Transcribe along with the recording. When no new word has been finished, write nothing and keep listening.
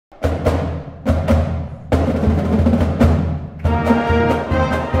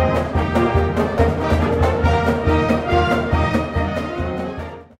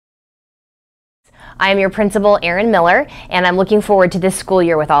I am your principal, Erin Miller, and I'm looking forward to this school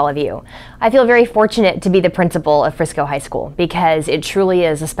year with all of you. I feel very fortunate to be the principal of Frisco High School because it truly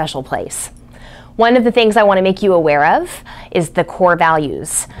is a special place. One of the things I want to make you aware of is the core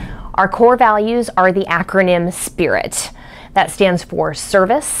values. Our core values are the acronym SPIRIT. That stands for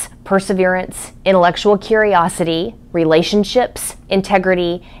service, perseverance, intellectual curiosity, relationships,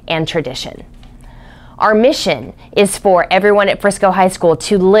 integrity, and tradition. Our mission is for everyone at Frisco High School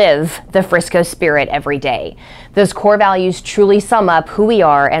to live the Frisco spirit every day. Those core values truly sum up who we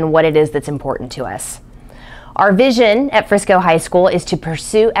are and what it is that's important to us. Our vision at Frisco High School is to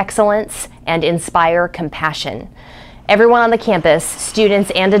pursue excellence and inspire compassion. Everyone on the campus,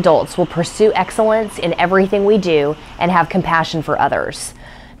 students and adults, will pursue excellence in everything we do and have compassion for others.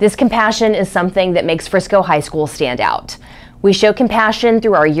 This compassion is something that makes Frisco High School stand out. We show compassion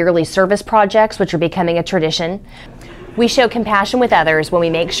through our yearly service projects, which are becoming a tradition. We show compassion with others when we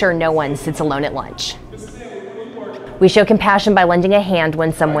make sure no one sits alone at lunch. We show compassion by lending a hand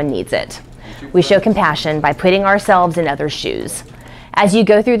when someone needs it. We show compassion by putting ourselves in others' shoes. As you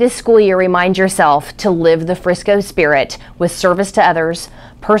go through this school year, remind yourself to live the Frisco spirit with service to others,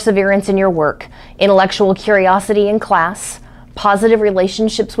 perseverance in your work, intellectual curiosity in class, positive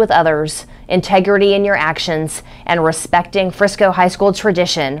relationships with others, integrity in your actions, and respecting Frisco High School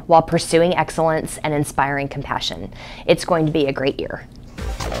tradition while pursuing excellence and inspiring compassion. It's going to be a great year.